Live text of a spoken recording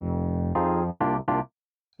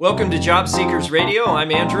Welcome to Job Seekers Radio.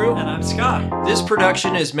 I'm Andrew. And I'm Scott. This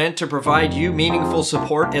production is meant to provide you meaningful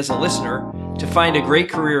support as a listener to find a great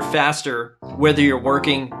career faster, whether you're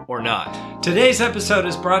working or not. Today's episode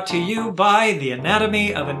is brought to you by The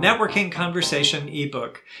Anatomy of a Networking Conversation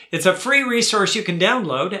ebook. It's a free resource you can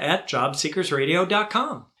download at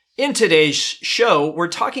jobseekersradio.com. In today's show, we're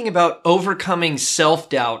talking about overcoming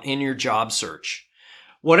self-doubt in your job search.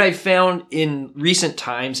 What I've found in recent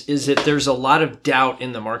times is that there's a lot of doubt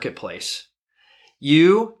in the marketplace.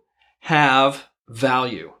 You have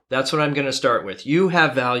value. That's what I'm going to start with. You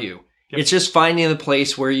have value. Yep. It's just finding the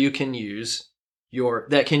place where you can use your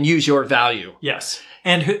value. Yes.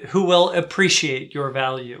 And who will appreciate your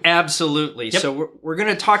value. Absolutely. Yep. So we're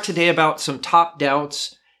going to talk today about some top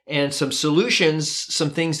doubts and some solutions, some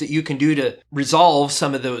things that you can do to resolve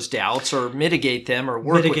some of those doubts or mitigate them or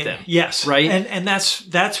work with them. Yes. Right? And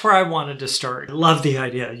that's where I wanted to start. I love the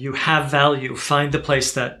idea. You have value. Find the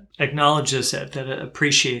place that acknowledges it, that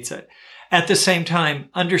appreciates it. At the same time,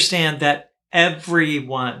 understand that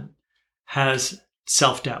everyone has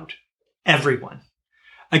self-doubt. Everyone.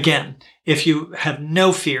 Again, if you have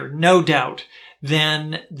no fear, no doubt,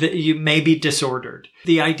 then you may be disordered.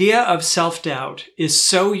 The idea of self-doubt is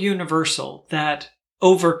so universal that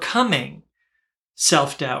overcoming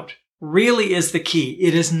self-doubt really is the key.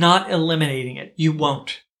 It is not eliminating it. You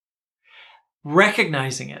won't.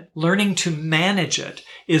 Recognizing it, learning to manage it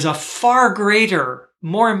is a far greater,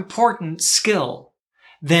 more important skill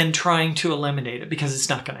than trying to eliminate it because it's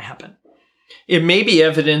not going to happen. It may be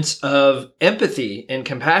evidence of empathy and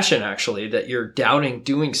compassion, actually, that you're doubting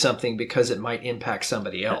doing something because it might impact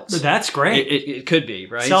somebody else. That's great. It could be,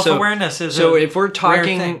 right? Self-awareness is so if we're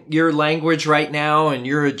talking your language right now and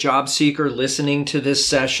you're a job seeker listening to this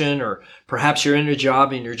session, or perhaps you're in a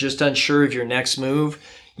job and you're just unsure of your next move,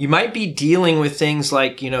 you might be dealing with things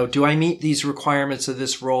like, do I meet these requirements of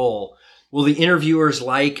this role? Will the interviewers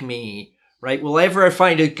like me? Right? Will I ever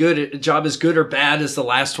find a job as good or bad as the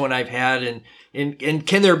last one I've had? And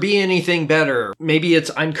can there be anything better? Maybe it's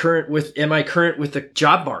am I current with the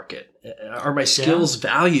job market? Are my skills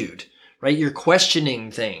valued? Right? You're questioning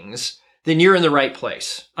things, then you're in the right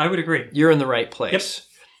place. I would agree. You're in the right place.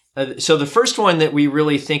 Yep. So the first one that we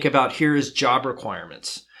really think about here is job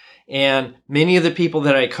requirements. And many of the people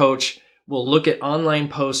that I coach will look at online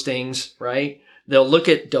postings, right?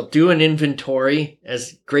 They'll do an inventory,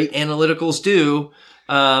 as great analyticals do,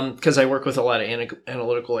 because I work with a lot of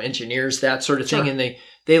analytical engineers, that sort of thing. Sure. And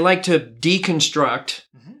they like to deconstruct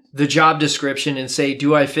the job description and say,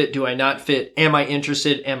 do I fit? Do I not fit? Am I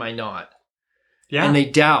interested? Am I not? Yeah. And they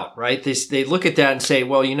doubt, right? They look at that and say,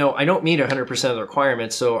 well, I don't meet 100% of the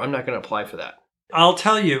requirements, so I'm not going to apply for that. I'll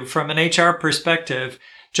tell you, from an HR perspective,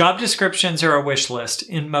 job descriptions are a wish list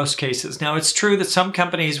in most cases. Now, it's true that some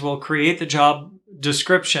companies will create the job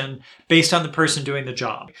description based on the person doing the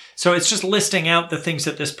job. So it's just listing out the things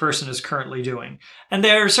that this person is currently doing. And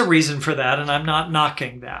there's a reason for that, and I'm not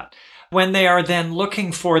knocking that. When they are then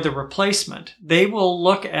looking for the replacement, they will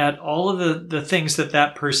look at all of the things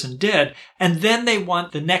that person did, and then they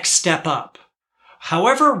want the next step up.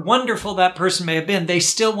 However wonderful that person may have been, they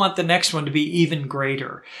still want the next one to be even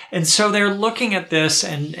greater. And so they're looking at this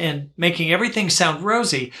and making everything sound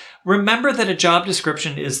rosy. Remember that a job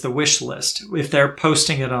description is the wish list if they're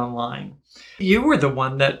posting it online. You were the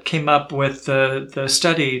one that came up with the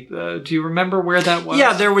study. Do you remember where that was?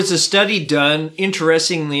 Yeah, there was a study done,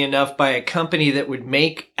 interestingly enough, by a company that would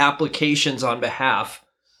make applications on behalf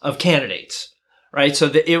of candidates. Right. So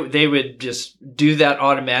they would just do that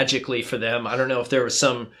automatically for them. I don't know if there was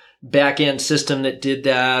some back end system that did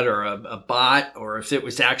that, or a bot, or if it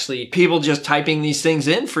was actually people just typing these things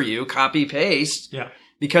in for you, copy paste. Yeah.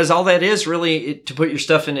 Because all that is really to put your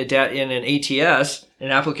stuff in an ATS,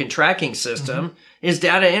 an applicant tracking system, is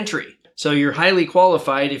data entry. So you're highly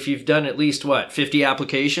qualified if you've done at least 50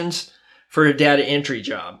 applications for a data entry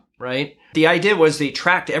job. Right. The idea was they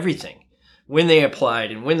tracked everything. When they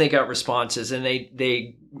applied and when they got responses, and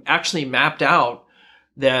they actually mapped out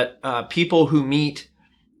that people who meet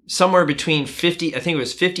somewhere between 58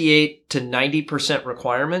 to 90%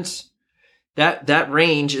 requirements, that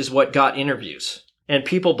range is what got interviews. And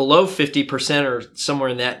people below 50% or somewhere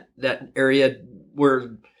in that area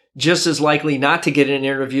were just as likely not to get an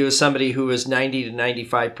interview as somebody who is 90 to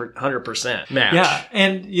 95, 100% match. Yeah,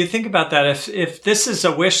 and you think about that. If this is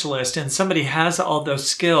a wish list and somebody has all those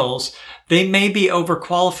skills, they may be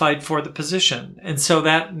overqualified for the position. And so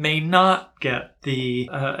that may not get the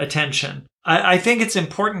attention. I think it's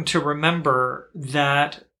important to remember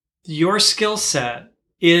that your skill set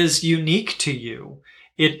is unique to you.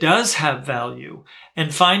 it does have value.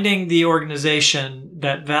 And finding the organization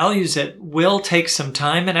that values it will take some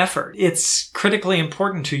time and effort. It's critically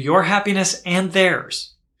important to your happiness and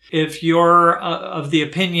theirs. If you're of the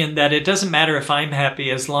opinion that it doesn't matter if I'm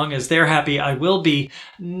happy, as long as they're happy, I will be,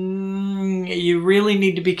 you really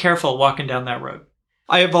need to be careful walking down that road.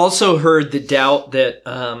 I have also heard the doubt that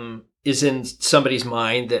is in somebody's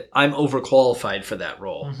mind that I'm overqualified for that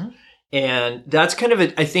role. Mm-hmm. And that's kind of,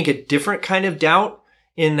 I think, a different kind of doubt,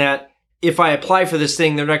 in that if I apply for this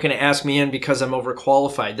thing, they're not going to ask me in because I'm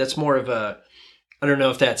overqualified. That's more of a, I don't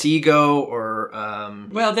know if that's ego or...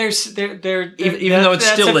 well, there's even though it's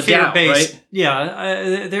still a doubt, right?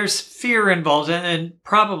 Yeah, there's fear involved, and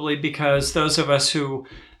probably because those of us who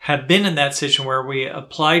have been in that situation where we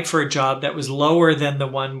applied for a job that was lower than the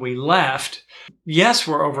one we left, yes,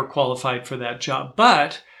 we're overqualified for that job.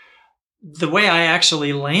 But the way I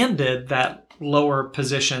actually landed that lower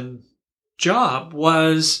position job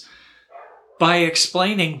was by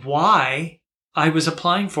explaining why I was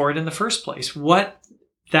applying for it in the first place, what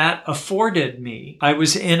that afforded me. I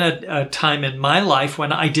was in a time in my life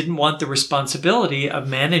when I didn't want the responsibility of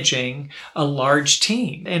managing a large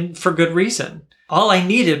team, and for good reason. All I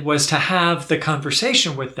needed was to have the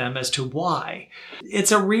conversation with them as to why.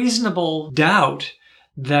 It's a reasonable doubt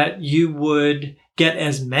that you would get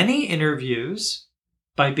as many interviews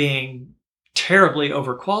by being terribly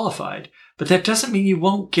overqualified, but that doesn't mean you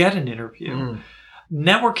won't get an interview.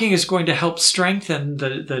 Networking is going to help strengthen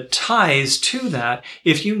the ties to that.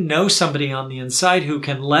 If you know somebody on the inside who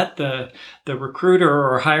can let the recruiter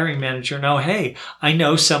or hiring manager know, hey, I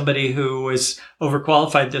know somebody who is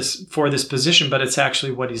overqualified for this position, but it's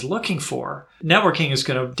actually what he's looking for. Networking is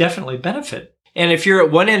going to definitely benefit. And if you're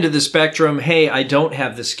at one end of the spectrum, hey, I don't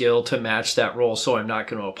have the skill to match that role, so I'm not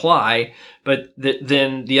going to apply. But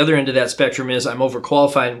then the other end of that spectrum is I'm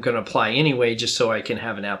overqualified, I'm going to apply anyway just so I can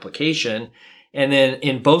have an application. And then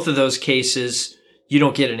in both of those cases, you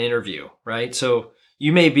don't get an interview, right? So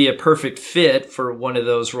you may be a perfect fit for one of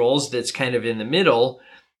those roles that's kind of in the middle,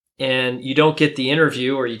 and you don't get the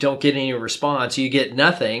interview or you don't get any response. You get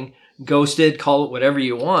nothing, ghosted, call it whatever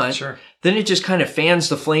you want. Sure. Then it just kind of fans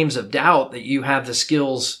the flames of doubt that you have the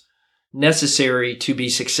skills necessary to be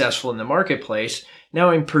successful in the marketplace.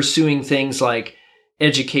 Now I'm pursuing things like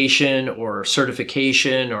education or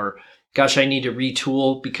certification, or gosh, I need to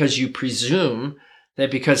retool, because you presume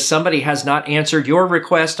that because somebody has not answered your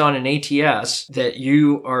request on an ATS, that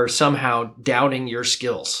you are somehow doubting your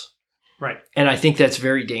skills. Right. And I think that's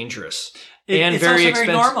very dangerous. And it's very also expensive.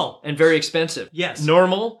 very normal. And very expensive. Yes.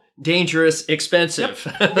 Normal, dangerous, expensive.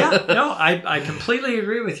 Yep. Yeah, no, I completely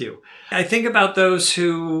agree with you. I think about those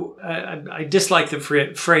who, I dislike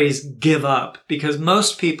the phrase give up, because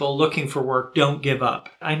most people looking for work don't give up.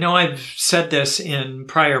 I know I've said this in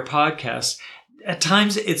prior podcasts. At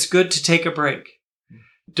times, it's good to take a break.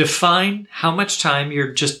 Define how much time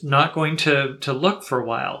you're just not going to look for a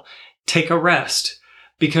while. Take a rest,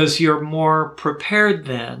 because you're more prepared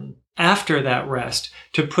then, after that rest,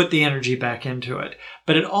 to put the energy back into it.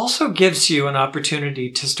 But it also gives you an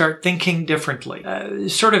opportunity to start thinking differently,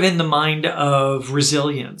 sort of in the mind of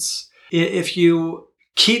resilience. If you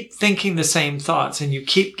keep thinking the same thoughts and you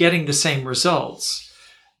keep getting the same results,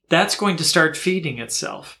 that's going to start feeding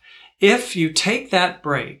itself. If you take that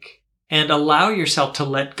break and allow yourself to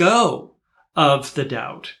let go of the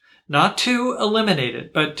doubt, not to eliminate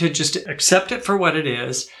it, but to just accept it for what it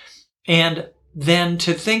is, and then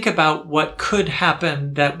to think about what could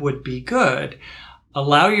happen that would be good,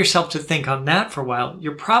 allow yourself to think on that for a while,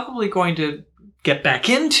 you're probably going to get back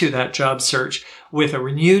into that job search with a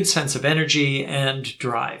renewed sense of energy and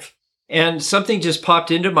drive. And something just popped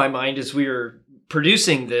into my mind as we were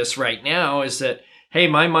producing this right now is that, hey,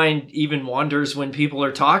 my mind even wanders when people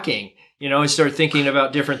are talking. You know, I start thinking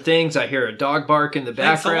about different things. I hear a dog bark in the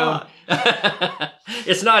background.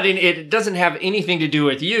 It's not. It doesn't have anything to do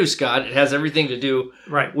with you, Scott. It has everything to do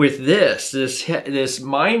with this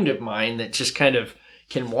mind of mine that just kind of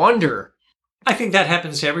can wander. I think that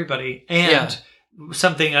happens to everybody. And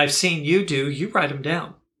something I've seen you do, you write them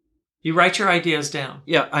down. You write your ideas down.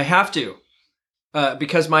 Yeah, I have to,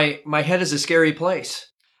 because my head is a scary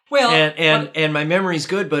place. Well, and my memory's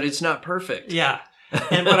good, but it's not perfect. Yeah.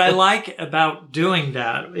 And what I like about doing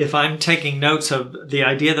that, if I'm taking notes of the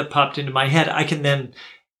idea that popped into my head, I can then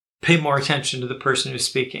pay more attention to the person who's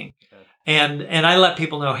speaking. And I let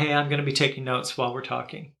people know, hey, I'm going to be taking notes while we're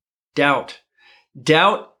talking. Doubt.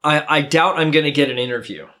 I doubt I'm going to get an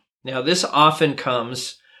interview. Now, this often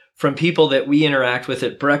comes from people that we interact with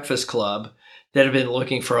at Breakfast Club that have been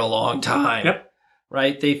looking for a long time. Yep.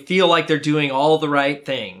 Right? They feel like they're doing all the right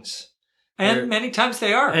things. And many times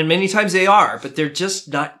they are. And many times they are, but they're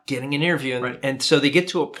just not getting an interview. And, Right. and so they get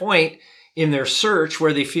to a point in their search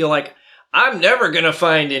where they feel like, I'm never going to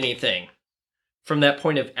find anything. From that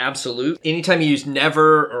point of absolute, anytime you use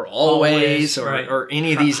never or always right. or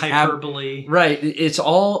any of these hyperbole. right, it's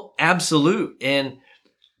all absolute, and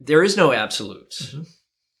there is no absolutes. Mm-hmm.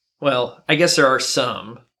 Well, I guess there are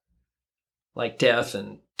some, like death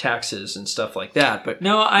and taxes and stuff like that. But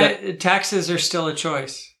No, taxes are still a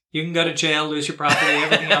choice. You can go to jail, lose your property,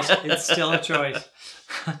 everything else. It's still a choice.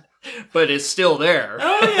 but it's still there.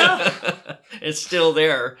 Oh, yeah. It's still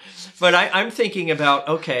there. But I'm thinking about,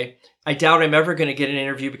 okay, I doubt I'm ever going to get an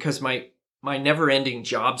interview because my never-ending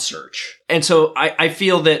job search. And so I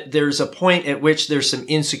feel that there's a point at which there's some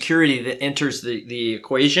insecurity that enters the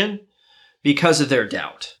equation because of their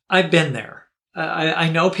doubt. I've been there. I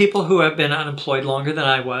know people who have been unemployed longer than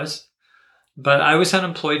I was, but I was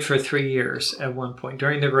unemployed for 3 years at one point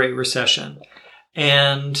during the Great Recession.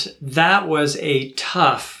 And that was a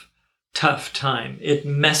tough time. It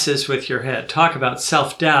messes with your head. Talk about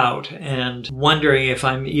self-doubt and wondering if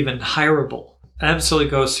I'm even hireable.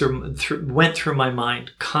 Absolutely went through my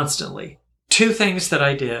mind constantly. 2 things that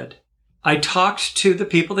I did. I talked to the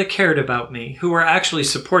people that cared about me, who were actually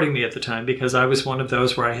supporting me at the time, because I was one of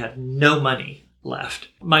those where I had no money left.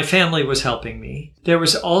 My family was helping me. There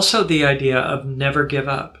was also the idea of never give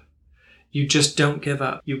up. You just don't give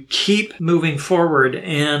up. You keep moving forward.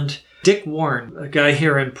 And Dick Warren, a guy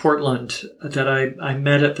here in Portland that I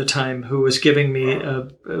met at the time, who was giving me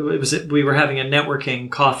we were having a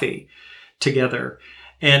networking coffee together.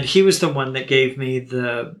 And he was the one that gave me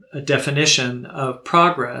the definition of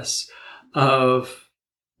progress, of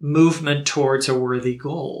movement towards a worthy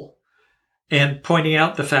goal, and pointing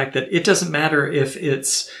out the fact that it doesn't matter if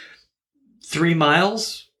it's 3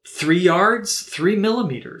 miles, 3 yards, 3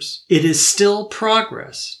 millimeters. It is still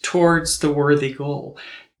progress towards the worthy goal.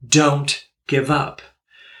 Don't give up.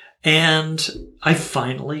 And I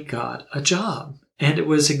finally got a job, and it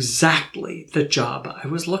was exactly the job I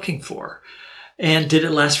was looking for. And did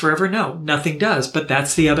it last forever? No, nothing does. But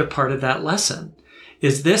that's the other part of that lesson,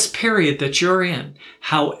 is this period that you're in,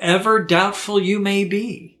 however doubtful you may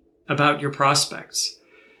be about your prospects,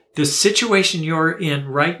 the situation you're in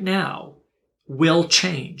right now will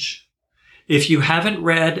change. If you haven't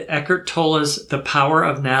read Eckhart Tolle's The Power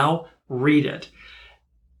of Now, read it.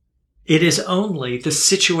 It is only the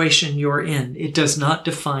situation you're in. It does not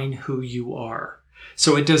define who you are.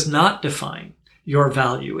 So it does not define your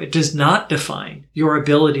value. It does not define your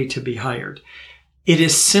ability to be hired. It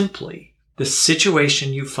is simply the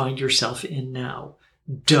situation you find yourself in now.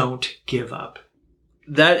 Don't give up.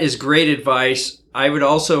 That is great advice. I would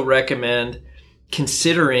also recommend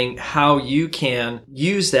considering how you can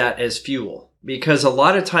use that as fuel, because a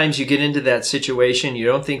lot of times you get into that situation, you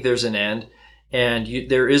don't think there's an end, and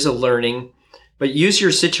there is a learning, but use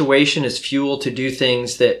your situation as fuel to do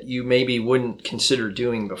things that you maybe wouldn't consider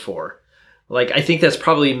doing before. Like, I think that's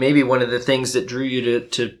probably maybe one of the things that drew you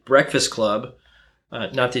to Breakfast Club.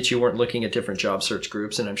 Not that you weren't looking at different job search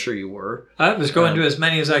groups, and I'm sure you were. I was going to as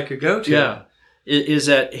many as I could go to. Yeah. Is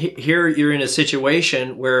that here you're in a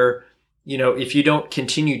situation where, if you don't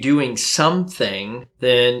continue doing something,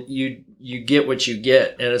 then you get what you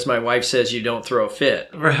get. And as my wife says, you don't throw a fit.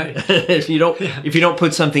 Right. If you don't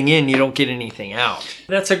put something in, you don't get anything out.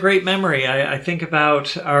 That's a great memory. I think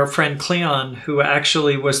about our friend Cleon, who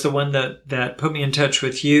actually was the one that put me in touch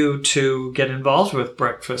with you to get involved with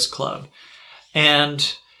Breakfast Club.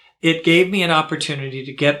 And it gave me an opportunity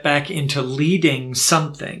to get back into leading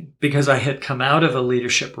something, because I had come out of a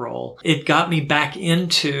leadership role. It got me back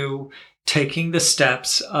into taking the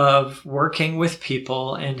steps of working with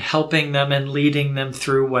people and helping them and leading them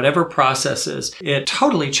through whatever processes. It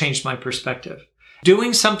totally changed my perspective.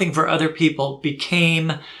 Doing something for other people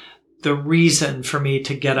became the reason for me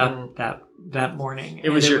to get up that morning. It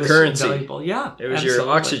was your currency. Invaluable. Yeah, it was your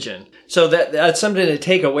oxygen. So that's something to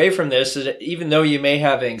take away from this, is that even though you may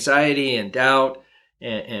have anxiety and doubt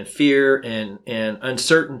and fear and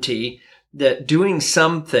uncertainty, that doing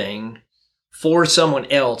something for someone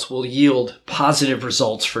else will yield positive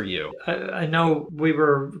results for you. I know we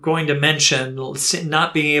were going to mention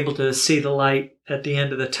not being able to see the light at the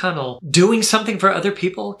end of the tunnel. Doing something for other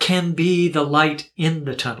people can be the light in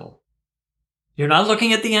the tunnel. You're not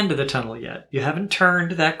looking at the end of the tunnel yet. You haven't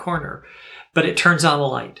turned that corner, but it turns on a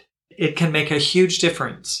light. It can make a huge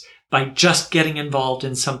difference by just getting involved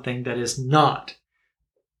in something that is not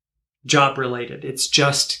job related. It's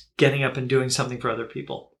just getting up and doing something for other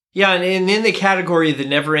people. Yeah, and in the category of the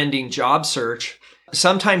never-ending job search,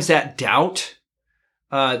 sometimes that doubt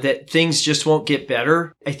that things just won't get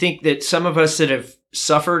better. I think that some of us that have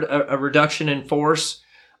suffered a reduction in force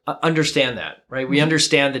understand that, right? We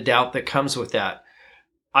understand the doubt that comes with that.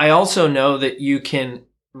 I also know that you can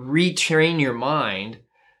retrain your mind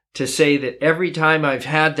to say that every time I've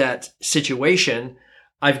had that situation,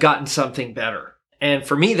 I've gotten something better. And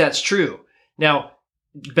for me, that's true. Now,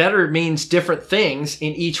 better means different things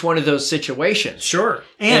in each one of those situations. Sure.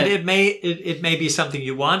 And it may be something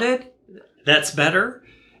you wanted. That's better.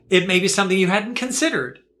 It may be something you hadn't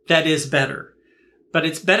considered. That is better. But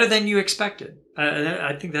it's better than you expected.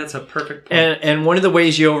 I think that's a perfect point. And one of the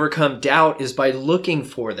ways you overcome doubt is by looking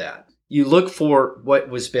for that. You look for what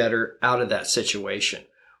was better out of that situation.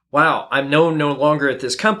 Wow, I'm no longer at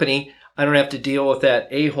this company. I don't have to deal with that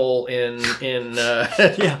a-hole in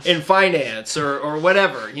finance or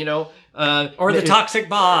whatever, or the toxic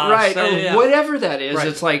boss, right? Or whatever that is. Right.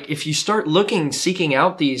 It's like if you start seeking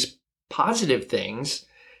out these positive things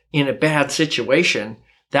in a bad situation,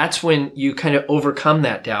 that's when you kind of overcome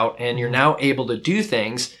that doubt, and you're now able to do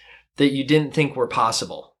things that you didn't think were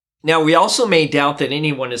possible. Now, we also may doubt that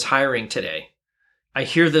anyone is hiring today. I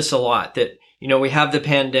hear this a lot that. We have the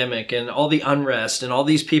pandemic and all the unrest and all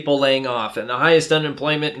these people laying off and the highest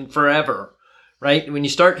unemployment in forever, right? When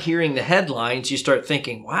you start hearing the headlines, you start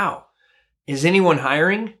thinking, wow, is anyone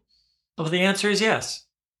hiring? Well, the answer is yes.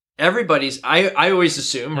 I always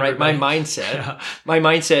assume, right? My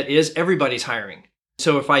mindset is everybody's hiring.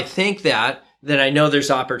 So if I think that, then I know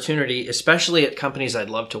there's opportunity, especially at companies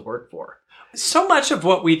I'd love to work for. So much of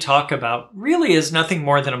what we talk about really is nothing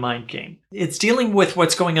more than a mind game. It's dealing with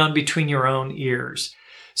what's going on between your own ears.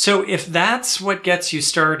 So if that's what gets you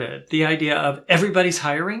started, the idea of everybody's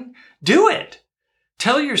hiring, do it.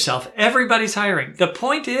 Tell yourself everybody's hiring. The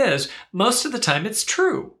point is, most of the time it's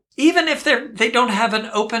true. Even if they don't have an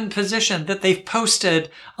open position that they've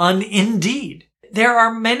posted on Indeed. There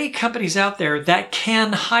are many companies out there that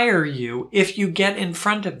can hire you if you get in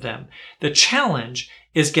front of them. The challenge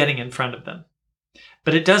is getting in front of them.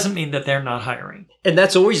 But it doesn't mean that they're not hiring. And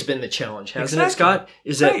that's always been the challenge, hasn't it, Scott?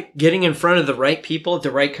 Is that getting in front of the right people at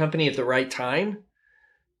the right company at the right time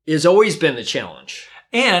has always been the challenge.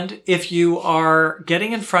 And if you are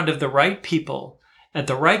getting in front of the right people at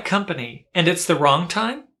the right company and it's the wrong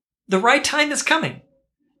time, the right time is coming.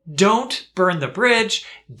 Don't burn the bridge.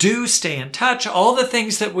 Do stay in touch. All the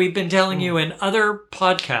things that we've been telling you in other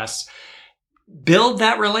podcasts. Build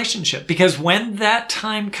that relationship, because when that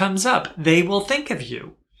time comes up, they will think of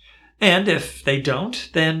you. And if they don't,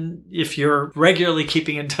 then if you're regularly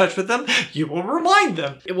keeping in touch with them, you will remind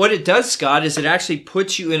them. What it does, Scott, is it actually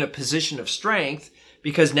puts you in a position of strength,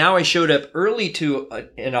 because now I showed up early to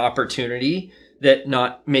an opportunity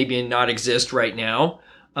that maybe not exist right now.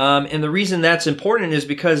 And the reason that's important is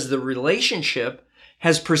because the relationship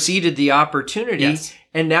has preceded the opportunity. Yes.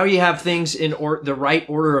 And now you have things in the right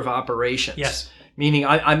order of operations. Yes. Meaning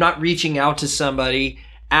I'm not reaching out to somebody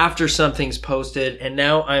after something's posted and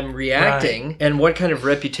now I'm reacting. Right. And what kind of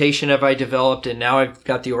reputation have I developed? And now I've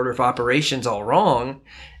got the order of operations all wrong.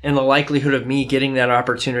 And the likelihood of me getting that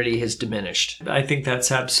opportunity has diminished. I think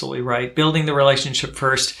that's absolutely right. Building the relationship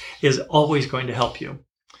first is always going to help you.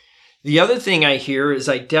 The other thing I hear is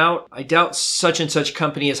I doubt such and such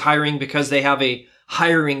company is hiring because they have a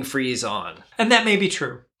hiring freeze on. And that may be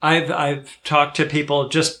true. I've talked to people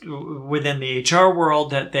just within the HR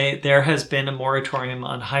world that there has been a moratorium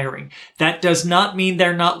on hiring. That does not mean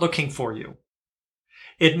they're not looking for you.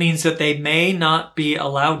 It means that they may not be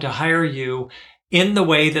allowed to hire you in the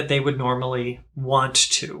way that they would normally want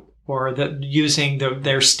to, or using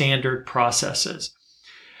their standard processes.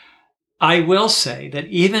 I will say that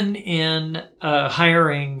even in a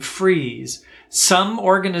hiring freeze, some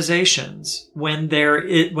organizations, when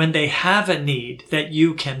they have a need that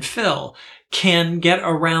you can fill, can get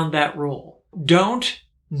around that rule. Don't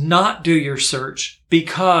not do your search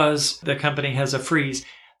because the company has a freeze.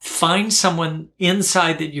 Find someone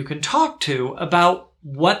inside that you can talk to about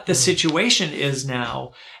what the situation is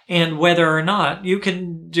now and whether or not you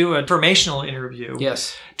can do an informational interview.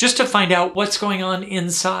 Yes. Just to find out what's going on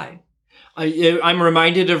inside. I'm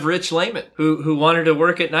reminded of Rich Lehman, who wanted to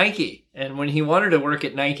work at Nike. And when he wanted to work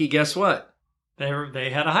at Nike, guess what? They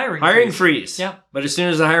had a hiring freeze. Yeah. But as soon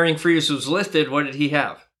as the hiring freeze was lifted, what did he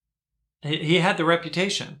have? He had the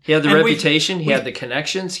reputation. He had the reputation. He had the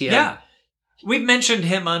connections. Yeah. We've mentioned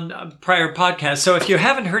him on prior podcasts. So if you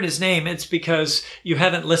haven't heard his name, it's because you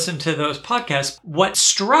haven't listened to those podcasts. What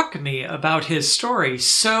struck me about his story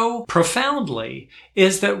so profoundly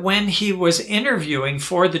is that when he was interviewing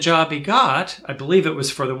for the job he got, I believe it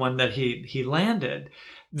was for the one that he landed,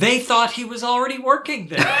 they thought he was already working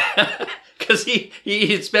there. because he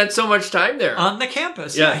had spent so much time there. On the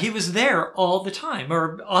campus. Yeah. Yeah, he was there all the time,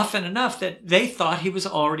 or often enough that they thought he was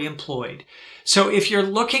already employed. So if you're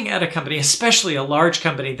looking at a company, especially a large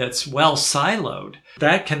company that's well siloed,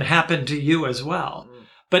 that can happen to you as well.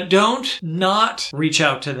 But don't not reach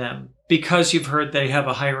out to them because you've heard they have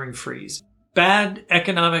a hiring freeze. Bad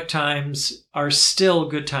economic times are still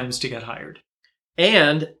good times to get hired.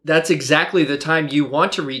 And that's exactly the time you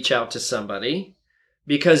want to reach out to somebody,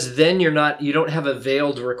 because then you don't have a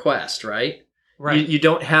veiled request, right? Right. You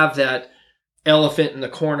don't have that elephant in the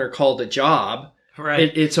corner called a job.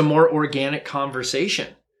 Right. It's a more organic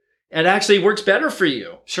conversation. It actually works better for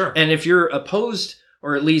you. Sure. And if you're opposed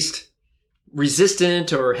or at least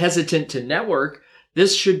resistant or hesitant to network,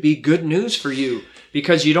 this should be good news for you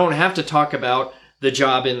because you don't have to talk about the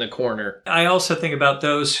job in the corner. I also think about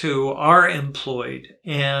those who are employed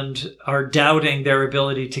and are doubting their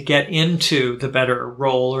ability to get into the better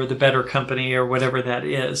role or the better company or whatever that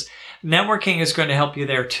is. Networking is going to help you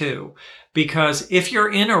there too, because if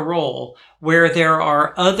you're in a role where there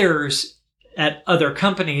are others at other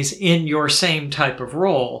companies in your same type of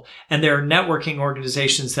role, and there are networking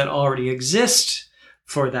organizations that already exist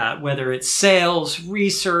for that, whether it's sales,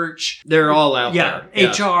 research. They're all out there.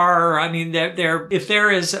 HR. I mean, if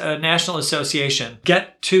there is a national association,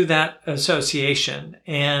 get to that association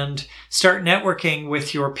and start networking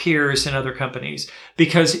with your peers in other companies,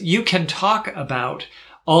 because you can talk about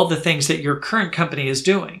all the things that your current company is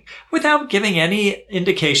doing without giving any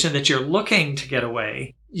indication that you're looking to get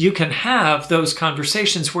away. You can have those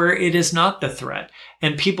conversations where it is not the threat,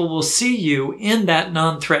 and people will see you in that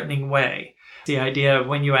non-threatening way. The idea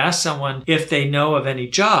when you ask someone if they know of any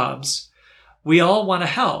jobs, we all want to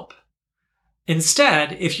help.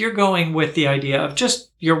 Instead, if you're going with the idea of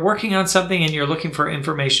just you're working on something and you're looking for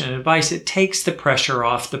information and advice, it takes the pressure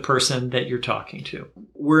off the person that you're talking to.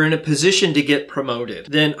 We're in a position to get promoted.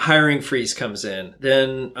 Then hiring freeze comes in.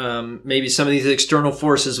 Then maybe some of these external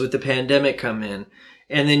forces with the pandemic come in.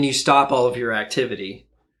 And then you stop all of your activity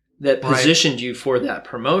that positioned you for that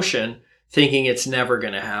promotion, thinking it's never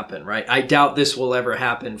going to happen, right? I doubt this will ever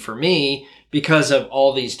happen for me because of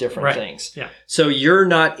all these different things. Yeah. So you're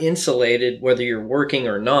not insulated, whether you're working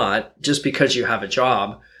or not, just because you have a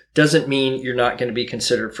job doesn't mean you're not going to be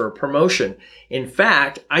considered for a promotion. In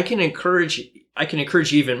fact, I can encourage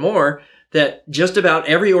you even more that just about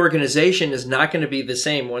every organization is not going to be the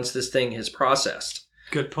same once this thing is processed.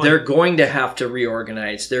 Good point. They're going to have to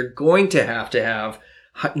reorganize. They're going to have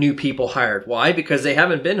new people hired. Why? Because they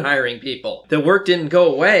haven't been hiring people. The work didn't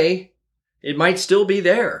go away. It might still be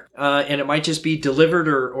there. And it might just be delivered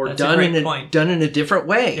or done in a different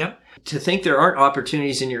way. Yep. To think there aren't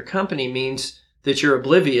opportunities in your company means that you're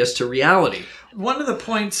oblivious to reality. One of the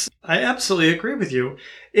points, I absolutely agree with you.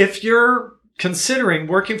 If you're considering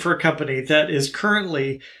working for a company that is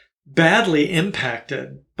currently badly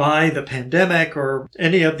impacted by the pandemic or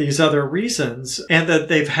any of these other reasons, and that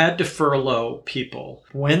they've had to furlough people,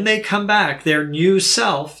 when they come back, their new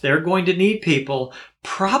self, they're going to need people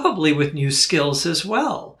probably with new skills as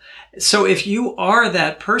well. So if you are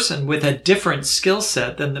that person with a different skill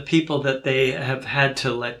set than the people that they have had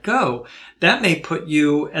to let go, that may put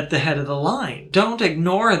you at the head of the line. Don't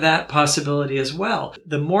ignore that possibility as well.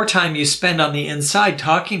 The more time you spend on the inside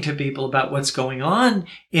talking to people about what's going on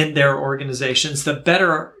in their organizations, the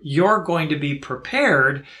better you're going to be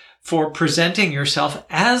prepared for presenting yourself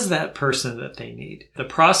as that person that they need. The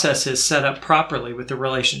process is set up properly with the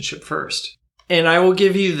relationship first. And I will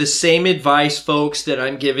give you the same advice, folks, that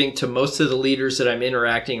I'm giving to most of the leaders that I'm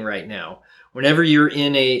interacting right now. Whenever you're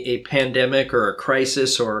in a pandemic or a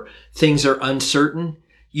crisis or things are uncertain,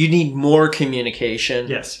 you need more communication,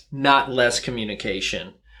 yes, not less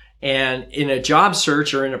communication. And in a job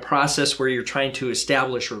search or in a process where you're trying to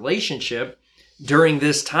establish relationship during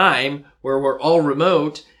this time where we're all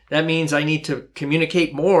remote, that means I need to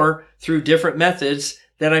communicate more through different methods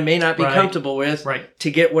that I may not be comfortable with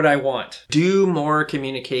to get what I want. Do more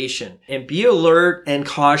communication and be alert and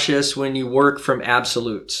cautious when you work from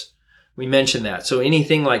absolutes. We mentioned that. So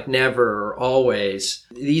anything like never or always,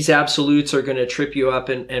 these absolutes are going to trip you up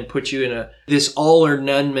and put you in this all or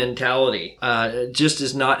none mentality. Just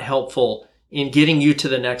is not helpful in getting you to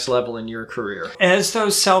the next level in your career. As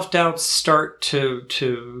those self-doubts start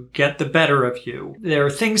to get the better of you, there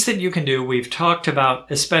are things that you can do. We've talked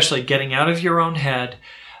about especially getting out of your own head.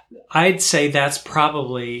 I'd say that's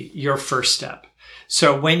probably your first step.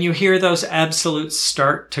 So when you hear those absolutes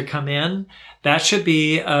start to come in, that should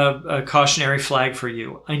be a cautionary flag for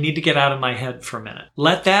you. I need to get out of my head for a minute.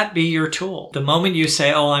 Let that be your tool. The moment you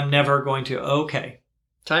say, oh, I'm never going to, okay,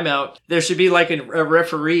 Time out. There should be like a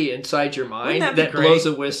referee inside your mind that blows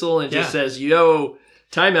a whistle and just says, yo,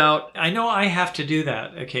 time out. I know I have to do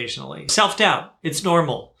that occasionally. Self-doubt. It's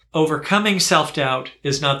normal. Overcoming self-doubt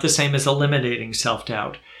is not the same as eliminating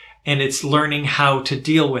self-doubt. And it's learning how to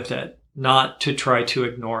deal with it, not to try to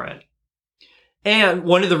ignore it. And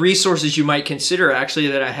one of the resources you might consider actually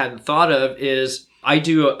that I hadn't thought of is I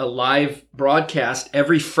do a live broadcast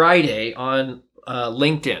every Friday on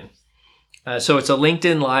LinkedIn. So it's a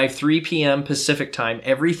LinkedIn Live, 3 p.m. Pacific time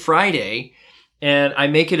every Friday, and I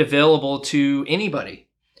make it available to anybody.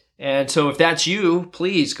 And so if that's you,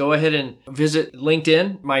 please go ahead and visit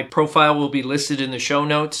LinkedIn. My profile will be listed in the show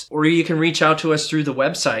notes, or you can reach out to us through the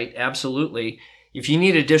website. Absolutely. If you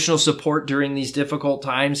need additional support during these difficult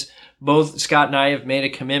times, both Scott and I have made a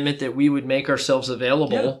commitment that we would make ourselves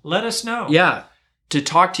available. Yeah, let us know. Yeah, to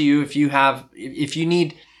talk to you if you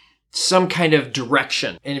need some kind of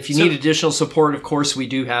direction. And if you need additional support, of course, we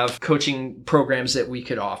do have coaching programs that we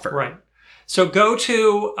could offer. Right. So go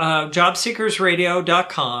to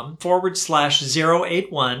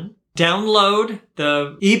jobseekersradio.com/081. Download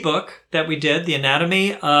the ebook that we did, The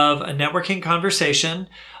Anatomy of a Networking Conversation.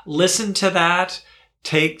 Listen to that.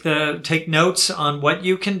 Take notes on what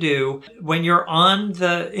you can do. When you're in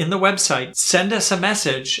the website, send us a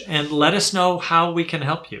message and let us know how we can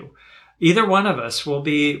help you. Either one of us will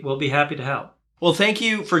be happy to help. Well, thank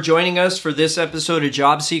you for joining us for this episode of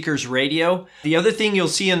Job Seekers Radio. The other thing you'll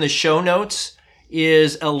see in the show notes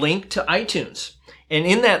is a link to iTunes. And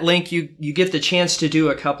in that link, you get the chance to do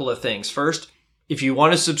a couple of things. First, if you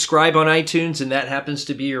want to subscribe on iTunes and that happens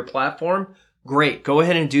to be your platform, great. Go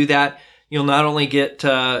ahead and do that. You'll not only get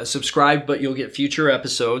subscribed, but you'll get future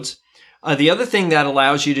episodes. The other thing that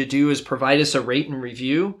allows you to do is provide us a rate and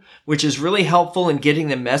review, which is really helpful in getting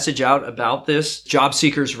the message out about this Job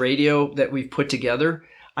Seekers Radio that we've put together.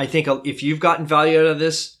 I think if you've gotten value out of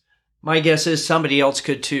this, my guess is somebody else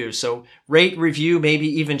could too. So rate, review, maybe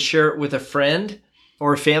even share it with a friend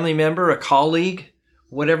or a family member, a colleague,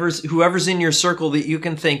 whoever's in your circle that you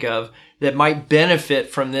can think of that might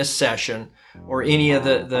benefit from this session or any of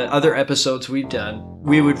the other episodes we've done.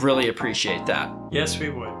 We would really appreciate that. Yes, we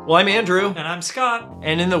would. Well, I'm Andrew. And I'm Scott.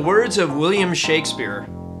 And in the words of William Shakespeare,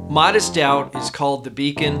 modest doubt is called the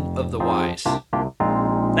beacon of the wise.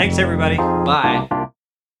 Thanks, everybody. Bye.